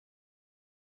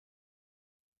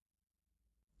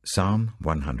Psalm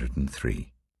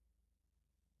 103.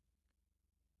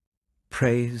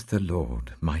 Praise the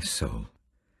Lord, my soul.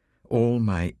 All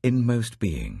my inmost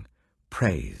being,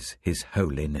 praise his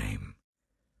holy name.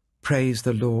 Praise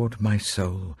the Lord, my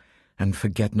soul, and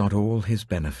forget not all his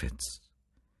benefits,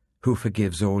 who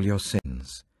forgives all your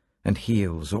sins and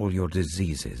heals all your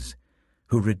diseases,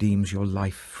 who redeems your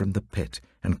life from the pit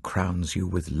and crowns you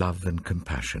with love and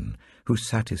compassion, who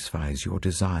satisfies your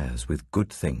desires with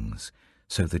good things,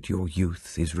 so that your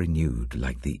youth is renewed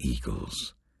like the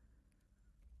eagles.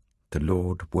 The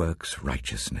Lord works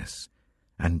righteousness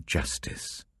and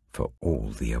justice for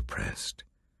all the oppressed.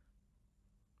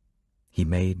 He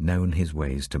made known his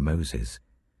ways to Moses,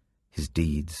 his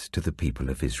deeds to the people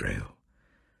of Israel.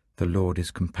 The Lord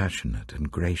is compassionate and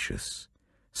gracious,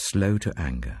 slow to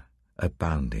anger,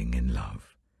 abounding in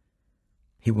love.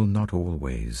 He will not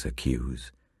always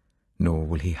accuse, nor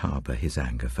will he harbor his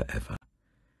anger forever.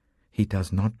 He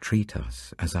does not treat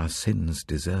us as our sins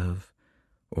deserve,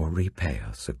 or repay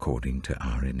us according to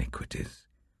our iniquities.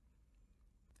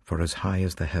 For as high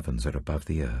as the heavens are above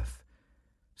the earth,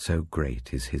 so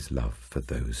great is his love for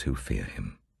those who fear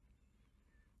him.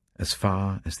 As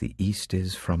far as the east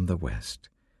is from the west,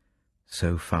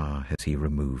 so far has he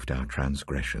removed our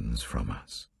transgressions from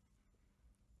us.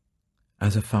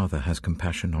 As a father has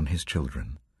compassion on his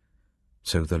children,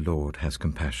 so the Lord has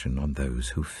compassion on those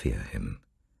who fear him.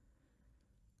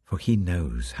 For he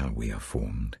knows how we are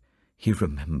formed. He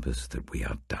remembers that we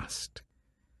are dust.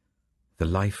 The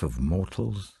life of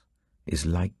mortals is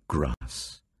like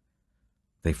grass.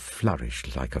 They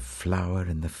flourish like a flower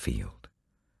in the field.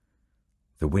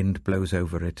 The wind blows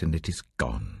over it, and it is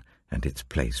gone, and its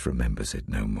place remembers it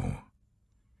no more.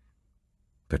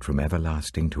 But from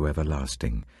everlasting to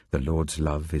everlasting, the Lord's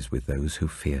love is with those who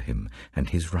fear him, and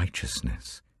his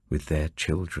righteousness with their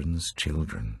children's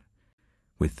children,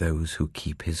 with those who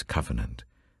keep his covenant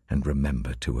and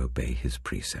remember to obey his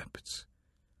precepts.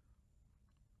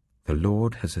 The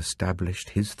Lord has established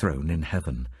his throne in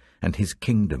heaven, and his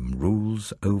kingdom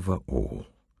rules over all.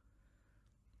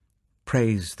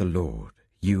 Praise the Lord,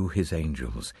 you his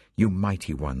angels, you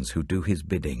mighty ones who do his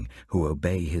bidding, who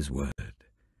obey his word.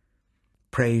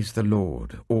 Praise the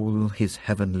Lord, all his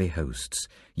heavenly hosts,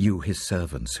 you his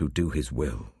servants who do his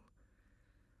will.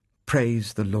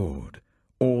 Praise the Lord,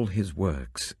 all his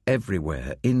works,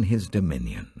 everywhere in his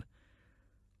dominion.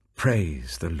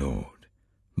 Praise the Lord,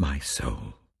 my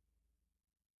soul.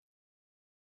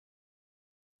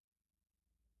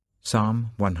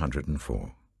 Psalm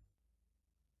 104.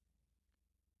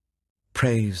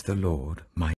 Praise the Lord,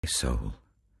 my soul.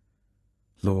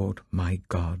 Lord, my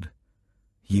God,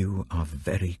 you are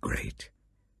very great.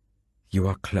 You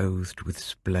are clothed with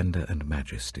splendor and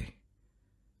majesty.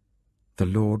 The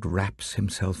Lord wraps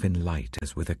himself in light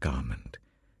as with a garment.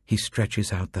 He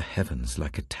stretches out the heavens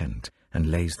like a tent and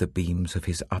lays the beams of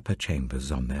his upper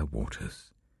chambers on their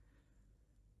waters.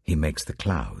 He makes the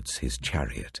clouds his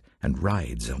chariot and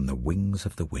rides on the wings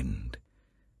of the wind.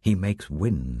 He makes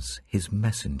winds his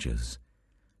messengers,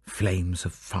 flames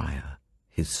of fire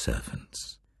his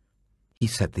servants. He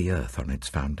set the earth on its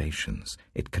foundations.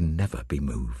 It can never be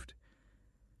moved.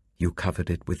 You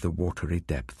covered it with the watery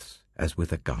depths as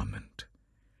with a garment.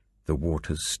 The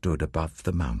waters stood above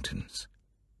the mountains.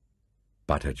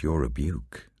 But at your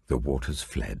rebuke the waters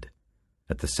fled.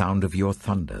 At the sound of your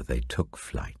thunder they took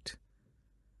flight.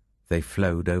 They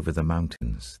flowed over the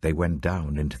mountains. They went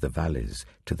down into the valleys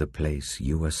to the place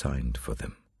you assigned for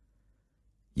them.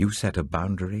 You set a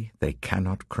boundary they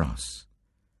cannot cross.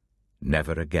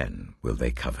 Never again will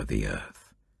they cover the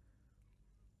earth.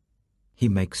 He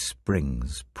makes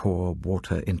springs pour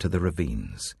water into the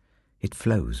ravines. It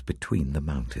flows between the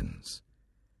mountains.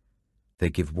 They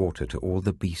give water to all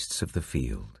the beasts of the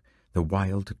field. The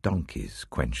wild donkeys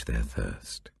quench their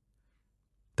thirst.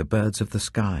 The birds of the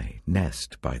sky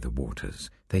nest by the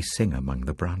waters. They sing among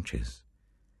the branches.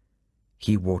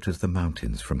 He waters the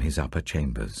mountains from his upper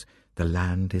chambers. The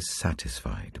land is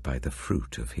satisfied by the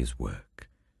fruit of his work.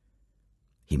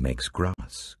 He makes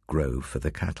grass grow for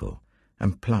the cattle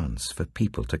and plants for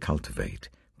people to cultivate,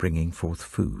 bringing forth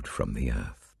food from the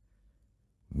earth.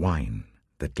 Wine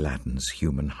that gladdens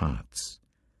human hearts,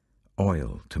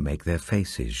 oil to make their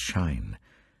faces shine,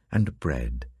 and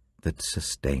bread that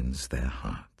sustains their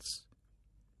hearts.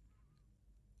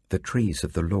 The trees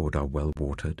of the Lord are well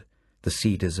watered, the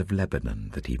cedars of Lebanon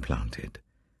that he planted.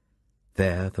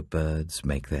 There the birds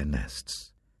make their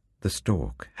nests. The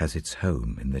stork has its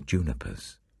home in the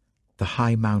junipers. The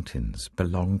high mountains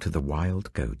belong to the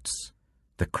wild goats.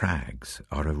 The crags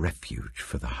are a refuge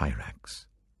for the hyrax.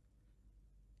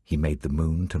 He made the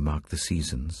moon to mark the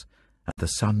seasons, and the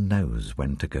sun knows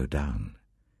when to go down.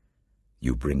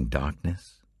 You bring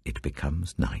darkness, it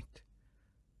becomes night,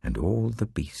 and all the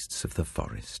beasts of the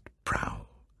forest prowl.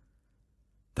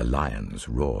 The lions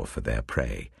roar for their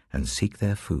prey and seek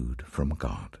their food from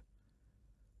God.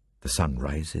 The sun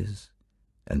rises,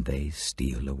 and they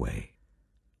steal away.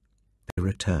 They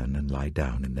return and lie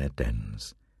down in their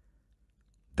dens.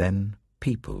 Then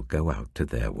people go out to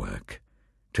their work,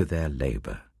 to their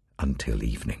labor, until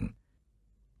evening.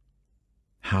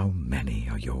 How many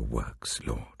are your works,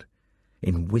 Lord?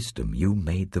 In wisdom you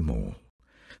made them all.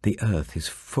 The earth is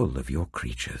full of your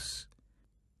creatures.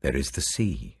 There is the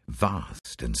sea,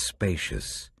 vast and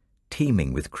spacious,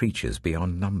 teeming with creatures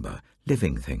beyond number,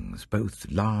 living things, both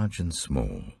large and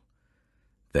small.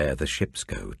 There the ships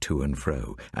go to and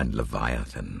fro, and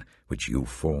Leviathan, which you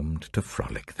formed to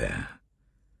frolic there.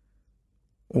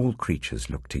 All creatures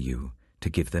look to you to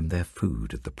give them their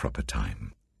food at the proper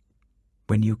time.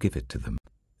 When you give it to them,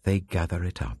 they gather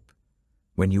it up.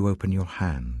 When you open your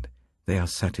hand, they are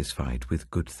satisfied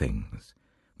with good things.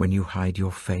 When you hide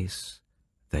your face,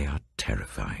 they are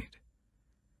terrified.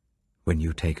 When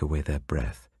you take away their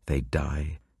breath, they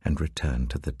die and return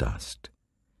to the dust.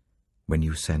 When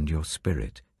you send your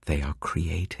spirit, they are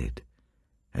created,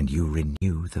 and you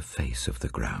renew the face of the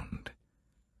ground.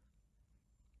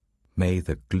 May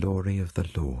the glory of the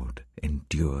Lord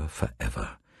endure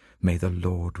forever. May the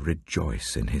Lord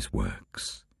rejoice in his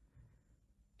works.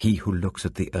 He who looks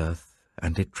at the earth,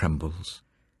 and it trembles,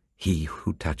 he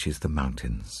who touches the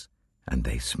mountains, and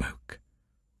they smoke.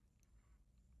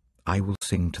 I will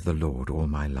sing to the Lord all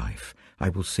my life. I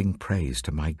will sing praise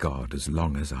to my God as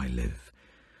long as I live.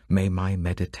 May my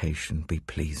meditation be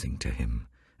pleasing to him,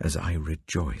 as I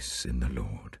rejoice in the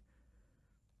Lord.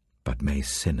 But may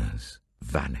sinners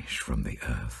vanish from the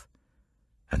earth,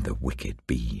 and the wicked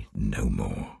be no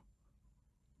more.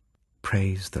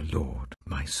 Praise the Lord,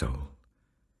 my soul.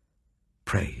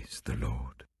 Praise the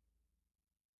Lord.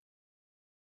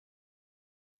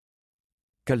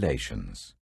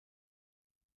 Galatians.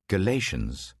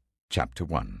 Galatians, chapter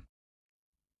 1.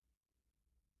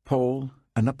 Paul,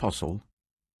 an apostle,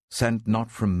 sent not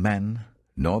from men,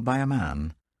 nor by a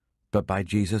man, but by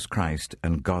Jesus Christ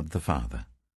and God the Father,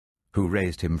 who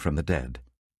raised him from the dead,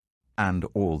 and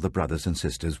all the brothers and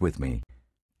sisters with me,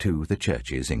 to the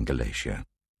churches in Galatia.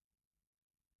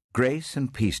 Grace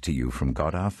and peace to you from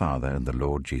God our Father and the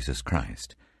Lord Jesus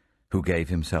Christ, who gave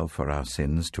himself for our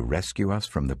sins to rescue us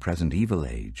from the present evil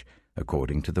age,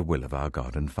 according to the will of our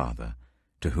God and Father,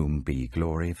 to whom be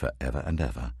glory for ever and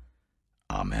ever.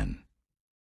 Amen.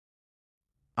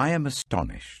 I am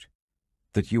astonished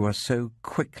that you are so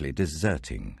quickly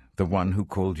deserting the one who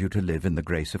called you to live in the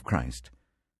grace of Christ,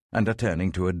 and are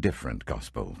turning to a different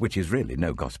gospel, which is really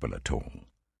no gospel at all.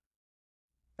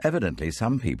 Evidently,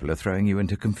 some people are throwing you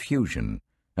into confusion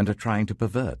and are trying to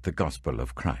pervert the gospel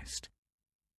of Christ.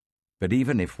 But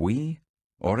even if we,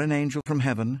 or an angel from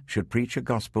heaven, should preach a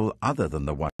gospel other than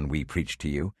the one we preach to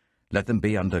you, let them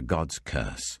be under God's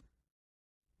curse.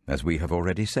 As we have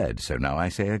already said, so now I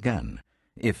say again,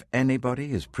 if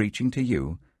anybody is preaching to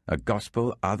you a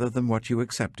gospel other than what you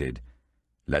accepted,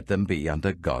 let them be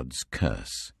under God's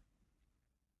curse.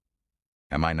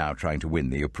 Am I now trying to win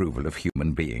the approval of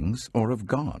human beings or of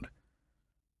God?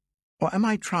 Or am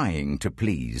I trying to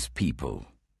please people?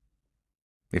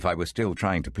 If I were still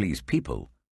trying to please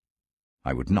people,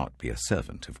 I would not be a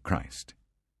servant of Christ.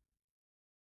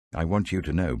 I want you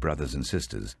to know, brothers and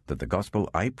sisters, that the gospel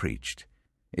I preached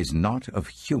is not of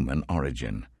human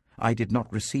origin. I did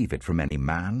not receive it from any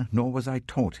man, nor was I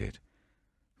taught it.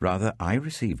 Rather, I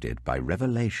received it by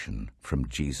revelation from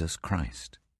Jesus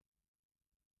Christ.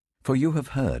 For you have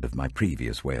heard of my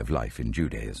previous way of life in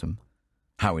Judaism,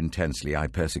 how intensely I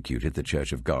persecuted the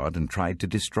Church of God and tried to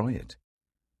destroy it.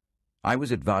 I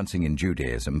was advancing in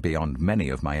Judaism beyond many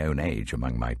of my own age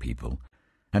among my people,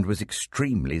 and was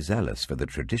extremely zealous for the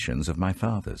traditions of my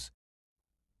fathers.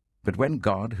 But when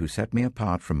God, who set me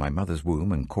apart from my mother's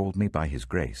womb and called me by his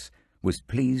grace, was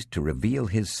pleased to reveal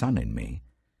his Son in me,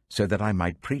 so that I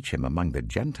might preach him among the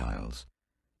Gentiles,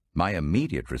 my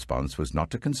immediate response was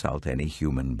not to consult any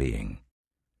human being.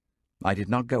 I did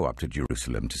not go up to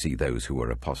Jerusalem to see those who were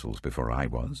apostles before I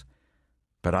was,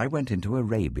 but I went into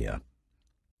Arabia.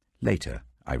 Later,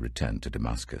 I returned to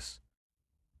Damascus.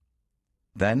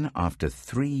 Then, after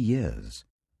 3 years,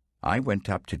 I went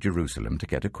up to Jerusalem to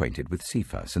get acquainted with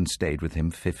Cephas and stayed with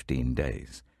him 15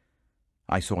 days.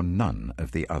 I saw none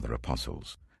of the other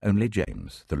apostles, only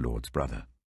James, the Lord's brother.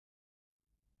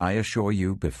 I assure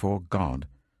you before God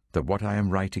that what I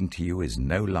am writing to you is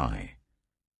no lie.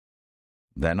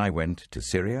 Then I went to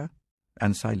Syria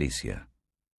and Cilicia.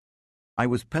 I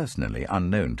was personally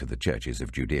unknown to the churches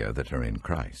of Judea that are in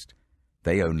Christ,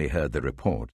 They only heard the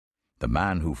report. The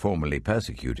man who formerly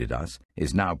persecuted us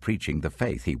is now preaching the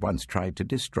faith he once tried to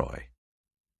destroy.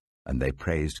 And they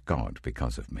praised God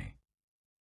because of me.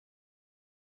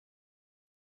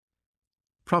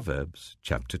 Proverbs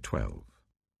chapter 12.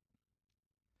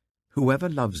 Whoever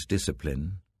loves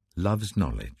discipline loves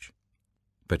knowledge,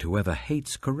 but whoever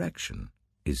hates correction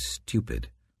is stupid.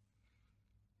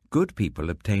 Good people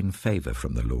obtain favor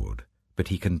from the Lord, but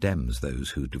he condemns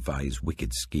those who devise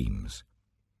wicked schemes.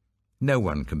 No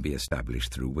one can be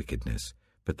established through wickedness,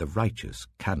 but the righteous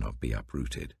cannot be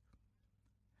uprooted.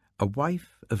 A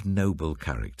wife of noble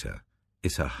character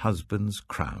is her husband's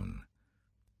crown,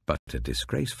 but a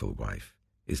disgraceful wife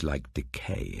is like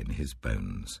decay in his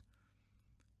bones.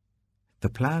 The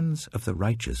plans of the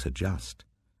righteous are just,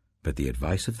 but the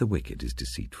advice of the wicked is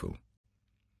deceitful.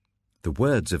 The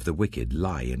words of the wicked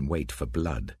lie in wait for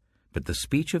blood, but the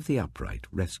speech of the upright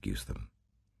rescues them.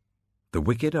 The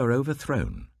wicked are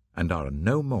overthrown and are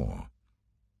no more,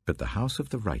 but the house of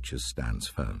the righteous stands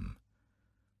firm.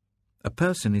 A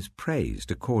person is praised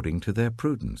according to their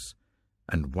prudence,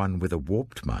 and one with a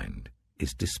warped mind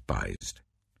is despised.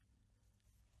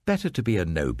 Better to be a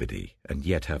nobody and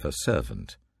yet have a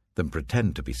servant than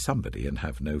pretend to be somebody and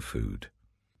have no food.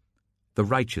 The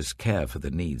righteous care for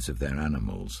the needs of their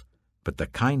animals, but the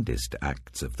kindest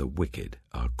acts of the wicked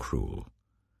are cruel.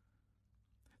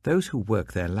 Those who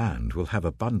work their land will have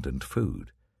abundant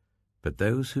food, but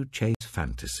those who chase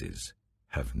fantasies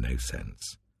have no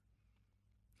sense.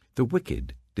 The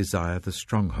wicked desire the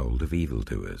stronghold of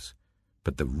evildoers,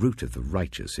 but the root of the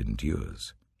righteous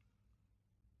endures.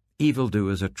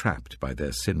 Evildoers are trapped by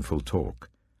their sinful talk,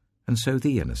 and so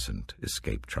the innocent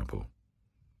escape trouble.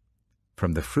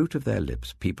 From the fruit of their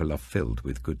lips people are filled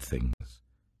with good things,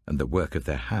 and the work of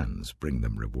their hands bring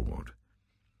them reward.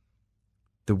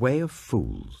 The way of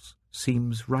fools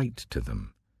seems right to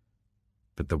them,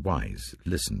 but the wise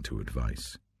listen to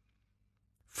advice.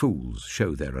 Fools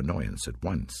show their annoyance at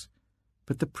once,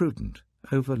 but the prudent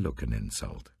overlook an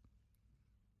insult.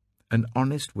 An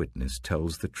honest witness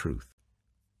tells the truth,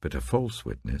 but a false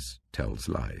witness tells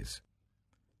lies.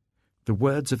 The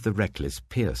words of the reckless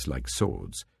pierce like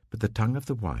swords, but the tongue of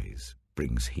the wise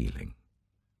brings healing.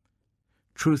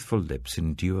 Truthful lips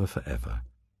endure forever,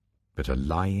 but a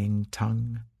lying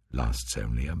tongue lasts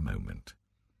only a moment.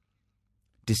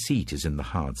 Deceit is in the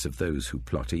hearts of those who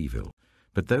plot evil,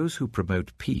 but those who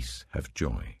promote peace have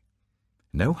joy.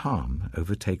 No harm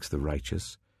overtakes the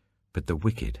righteous, but the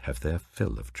wicked have their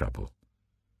fill of trouble.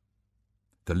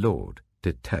 The Lord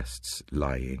detests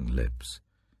lying lips,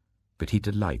 but he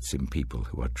delights in people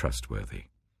who are trustworthy.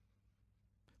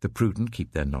 The prudent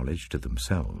keep their knowledge to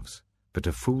themselves, but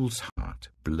a fool's heart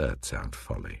blurts out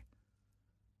folly.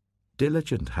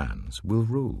 Diligent hands will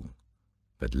rule,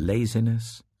 but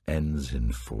laziness ends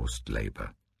in forced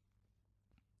labor.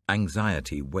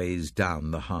 Anxiety weighs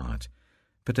down the heart,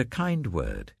 but a kind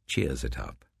word cheers it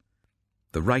up.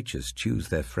 The righteous choose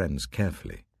their friends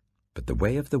carefully, but the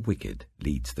way of the wicked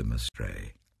leads them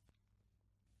astray.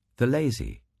 The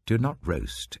lazy do not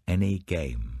roast any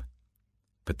game,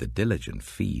 but the diligent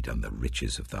feed on the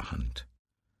riches of the hunt.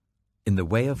 In the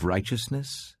way of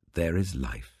righteousness there is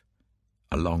life.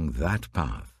 Along that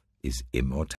path is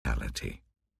immortality.